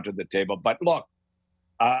he's brought to the table. But look,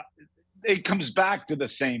 it comes back to the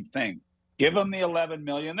same thing. Give them the $11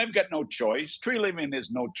 million. They've got no choice. Treliving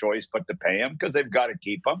is no choice but to pay him, because they've got to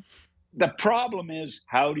keep him. The problem is,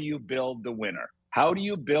 how do you build the winner? How do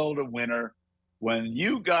you build a winner when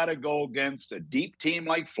you got to go against a deep team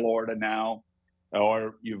like Florida now,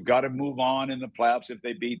 or you've got to move on in the playoffs if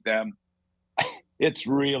they beat them? It's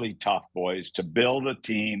really tough, boys, to build a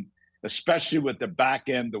team, especially with the back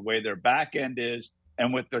end, the way their back end is,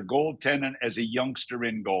 and with their goaltending as a youngster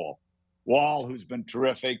in goal. Wall, who's been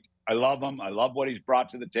terrific. I love him. I love what he's brought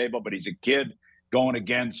to the table, but he's a kid going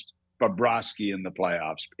against Bobrovsky in the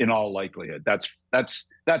playoffs, in all likelihood. That's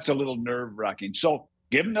a little nerve-wracking. So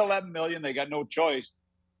give him the $11 million. They got no choice.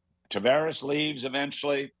 Tavares leaves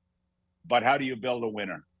eventually, but how do you build a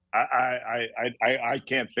winner? I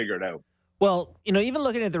can't figure it out. Well, even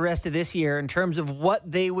looking at the rest of this year in terms of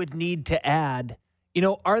what they would need to add,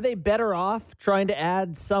 are they better off trying to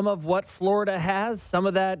add some of what Florida has, some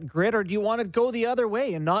of that grit, or do you want to go the other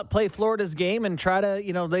way and not play Florida's game and try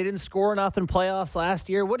to, they didn't score enough in playoffs last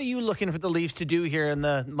year? What are you looking for the Leafs to do here in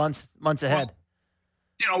the months ahead?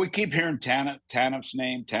 Well, we keep hearing Taneff's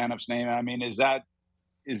name. I mean, is that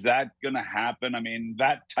going to happen? I mean,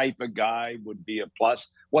 that type of guy would be a plus.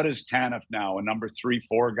 What is Tanev now? A number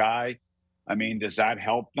 3-4 guy? I mean, does that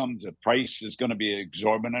help them? The price is going to be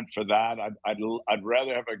exorbitant for that. I'd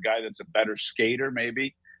rather have a guy that's a better skater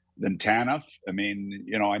maybe than Tanev. I mean,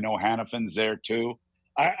 I know Hannafin's there too.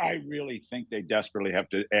 I really think they desperately have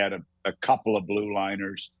to add a couple of blue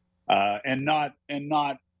liners and not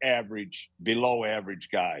average, below average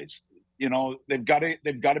guys. They've got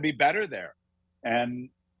to be better there. And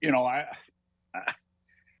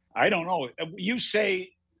I don't know. You say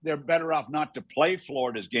they're better off not to play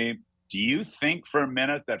Florida's game. Do you think for a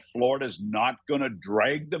minute that Florida's not going to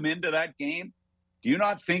drag them into that game? Do you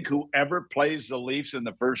not think whoever plays the Leafs in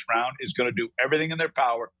the first round is going to do everything in their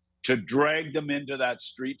power to drag them into that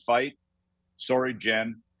street fight? Sorry,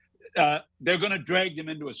 Jen. They're going to drag them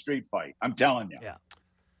into a street fight. I'm telling you. Yeah.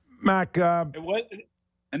 Mac.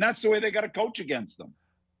 And that's the way they got to coach against them.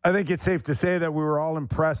 I think it's safe to say that we were all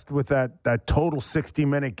impressed with that total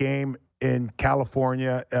 60-minute game in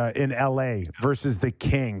California, in L.A. versus the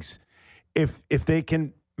Kings. If they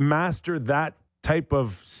can master that type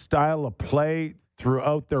of style of play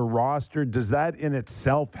throughout their roster, does that in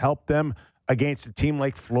itself help them against a team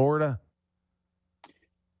like Florida?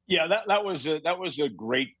 Yeah, that was a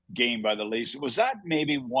great game by the Leafs. Was that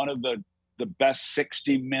maybe one of the best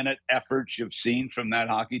 60-minute efforts you've seen from that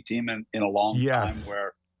hockey team in a long time,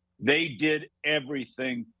 where they did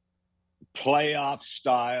everything playoff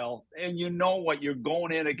style, and what, you're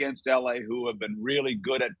going in against LA, who have been really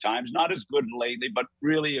good at times, not as good lately, but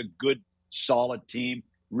really a good solid team,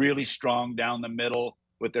 really strong down the middle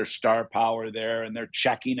with their star power there and their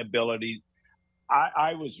checking ability.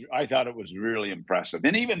 I thought it was really impressive.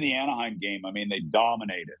 And even the Anaheim game, I mean, they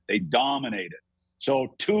dominated.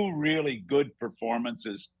 So two really good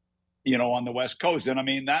performances on the West Coast. And I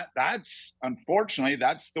mean, that's unfortunately,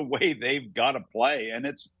 that's the way they've got to play. And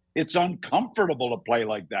it's uncomfortable to play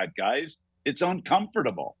like that, guys. It's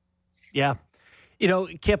uncomfortable. Yeah.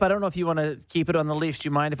 Kip, I don't know if you want to keep it on the Leafs. Do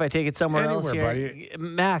you mind if I take it somewhere else here? Buddy.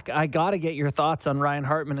 Mac, I got to get your thoughts on Ryan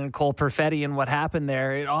Hartman and Cole Perfetti and what happened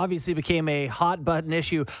there. It obviously became a hot button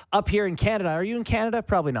issue up here in Canada. Are you in Canada?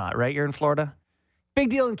 Probably not, right? You're in Florida? Big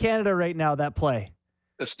deal in Canada right now, that play.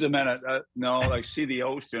 Just a minute. No, I see the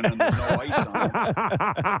ocean and there's no ice on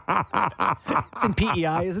it. It's in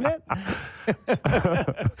PEI, isn't it?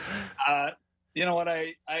 You know what?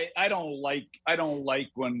 I don't like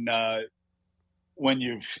when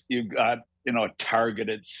you've got a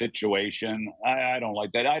targeted situation. I don't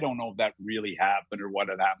like that. I don't know if that really happened or what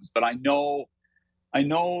it happens, but I know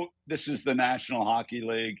this is the National Hockey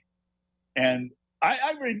League, and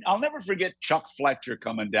I'll never forget Chuck Fletcher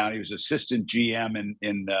coming down. He was assistant GM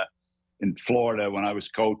in Florida when I was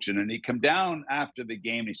coaching, and he come down after the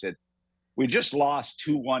game. And he said, "We just lost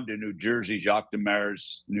 2-1 to New Jersey, Jacques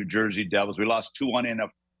Demers, New Jersey Devils. We lost 2-1 in a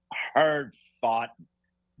hard-fought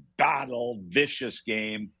battle, vicious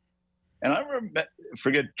game." And I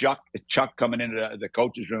forget Chuck coming into the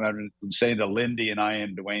coaches room and saying to Lindy and I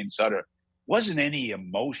and Dwayne Sutter, wasn't any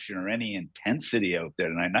emotion or any intensity out there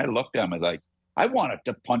tonight. And I looked at him and like, I wanted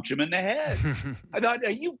to punch him in the head. I thought, are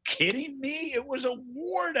you kidding me? It was a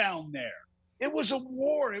war down there. It was a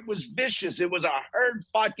war. It was vicious. It was a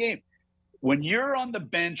hard-fought game. When you're on the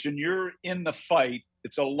bench and you're in the fight,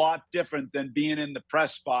 it's a lot different than being in the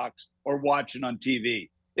press box or watching on TV.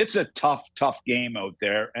 It's a tough, tough game out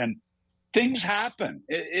there, and things happen.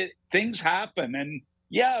 Things happen. And,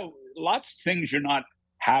 yeah, lots of things you're not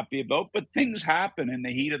happy about, but things happen in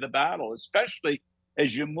the heat of the battle, especially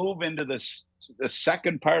as you move into the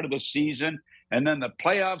second part of the season and then the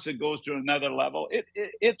playoffs, it goes to another level.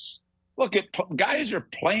 Guys are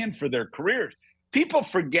playing for their careers. People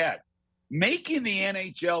forget. Making the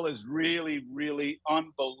NHL is really, really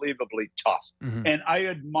unbelievably tough. Mm-hmm. And I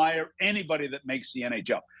admire anybody that makes the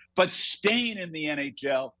NHL. But staying in the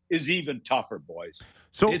NHL is even tougher, boys.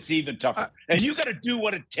 So it's even tougher. And you got to do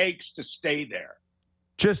what it takes to stay there.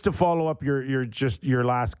 Just to follow up your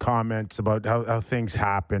last comments about how things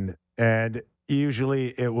happen, and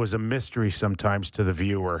usually it was a mystery sometimes to the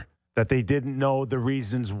viewer that they didn't know the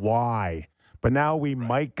reasons why. But now we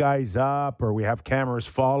mic guys up or we have cameras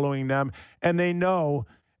following them, and they know,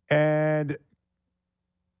 and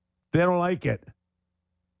they don't like it.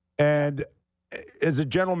 And as a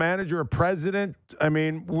general manager or president, I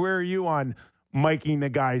mean, where are you on miking the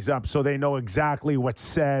guys up so they know exactly what's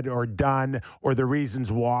said or done or the reasons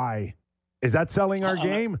why? Is that selling our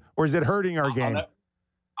game or is it hurting our game? I'll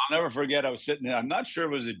never forget, I was sitting there, I'm not sure it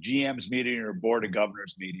was a GM's meeting or a board of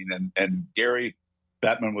governors meeting, and Gary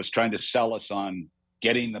Bettman was trying to sell us on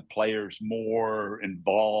getting the players more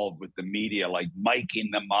involved with the media, like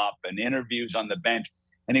miking them up and interviews on the bench.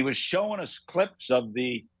 And he was showing us clips of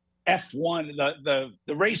the F1,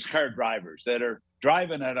 the race car drivers that are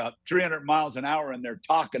driving at 300 miles an hour and they're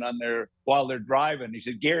talking while they're driving. He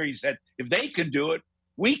said, Gary said, if they can do it,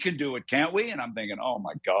 we can do it, can't we? And I'm thinking, oh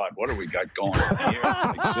my God, what do we got going on here?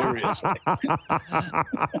 Like, seriously.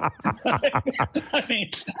 I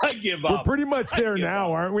mean, I give up. We're pretty much there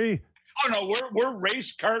now, aren't we? Oh no, we're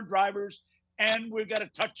race car drivers, and we've got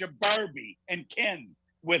a touch of Barbie and Ken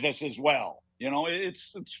with us as well. You know,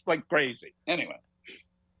 it's like crazy. Anyway.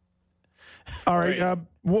 All right.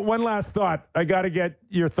 One last thought. I got to get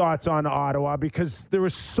your thoughts on Ottawa because there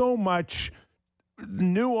was so much.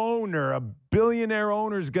 New owner, a billionaire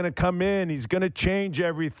owner is going to come in. He's going to change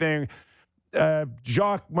everything.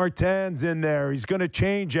 Jacques Martin's in there. He's going to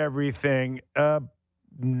change everything.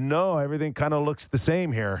 No, everything kind of looks the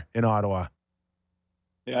same here in Ottawa.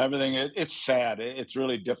 Yeah, everything. It's sad. It's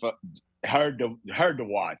really hard to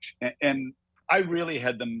watch. And I really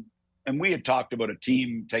had them. And we had talked about a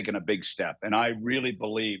team taking a big step, and I really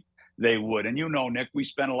believed they would. And you know, Nick, we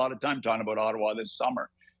spent a lot of time talking about Ottawa this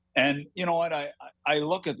summer. And you know what? I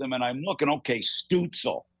look at them and I'm looking, okay,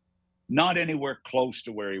 Stützle, not anywhere close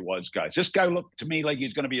to where he was, guys. This guy looked to me like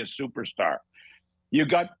he's going to be a superstar. You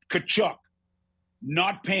got Tkachuk,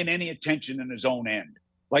 not paying any attention in his own end,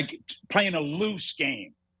 like playing a loose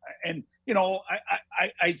game. And, you know,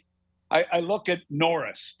 I look at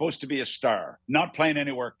Norris, supposed to be a star, not playing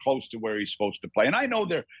anywhere close to where he's supposed to play. And I know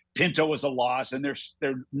Pinto was a loss and they're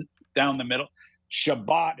down the middle.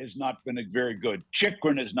 Shabbat has not been very good.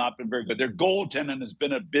 Chychrun has not been very good. Their goaltending has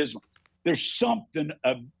been abysmal. There's something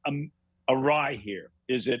awry here.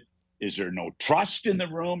 Is there no trust in the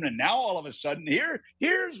room? And now all of a sudden,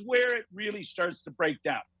 here's where it really starts to break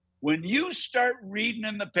down. When you start reading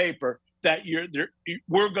in the paper that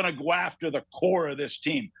we're going to go after the core of this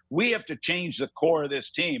team, we have to change the core of this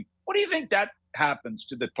team. What do you think that happens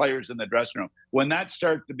to the players in the dressing room when that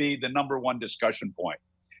starts to be the number one discussion point?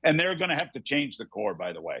 And they're going to have to change the core,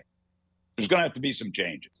 by the way. There's going to have to be some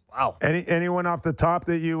changes. Wow. Anyone off the top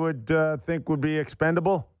that you would think would be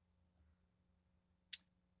expendable?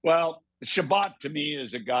 Well, Shabbat to me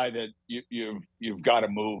is a guy that you've got to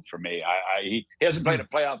move for me. He hasn't played a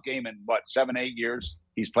playoff game in 7-8 years.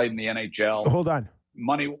 He's played in the NHL. Hold on.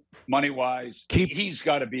 Money wise, he's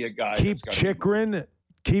got to be a guy. Keep Chychrun,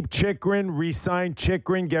 re-sign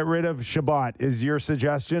Chychrun, get rid of Shabbat. Is your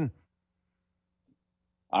suggestion?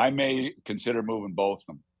 I may consider moving both of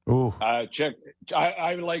them. Ooh. I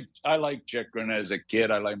like Chychrun as a kid.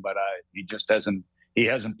 I like him, but he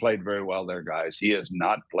hasn't played very well there, guys. He has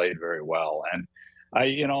not played very well. And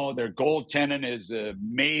their goaltending is a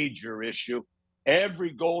major issue.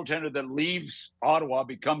 Every goaltender that leaves Ottawa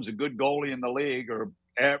becomes a good goalie in the league or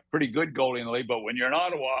a pretty good goalie in the league. But when you're in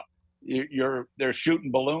Ottawa, they're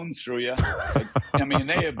shooting balloons through you. I mean,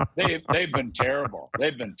 they've been terrible.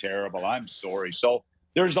 They've been terrible. I'm sorry. So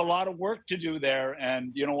there's a lot of work to do there.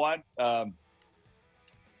 And you know what? I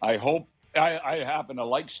hope I happen to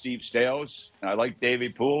like Steve Staios. I like Davey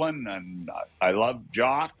Poulin, and I love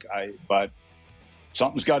Jock. But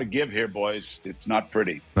something's got to give here, boys. It's not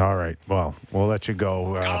pretty. All right. Well, we'll let you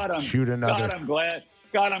go. Shoot another.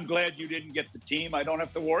 God, I'm glad you didn't get the team. I don't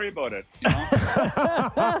have to worry about it. You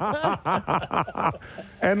know?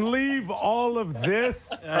 And leave all of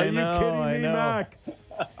this. Are you kidding me, Mac?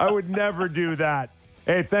 I would never do that.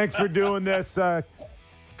 Hey, thanks for doing this.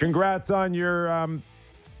 Congrats on your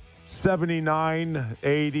 79,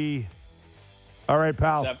 80. All right,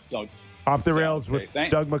 pal. Off the rails with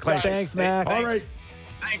Doug MacLean. Thanks, Mac. All right.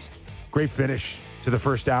 Thanks. Great finish to the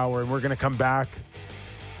first hour, and we're going to come back.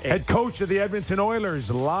 Head coach of the Edmonton Oilers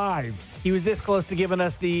live. He was this close to giving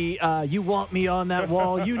us the "you want me on that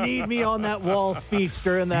wall, you need me on that wall" speech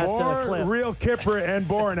during that More clip. Real Kipper and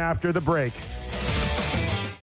Bourne after the break.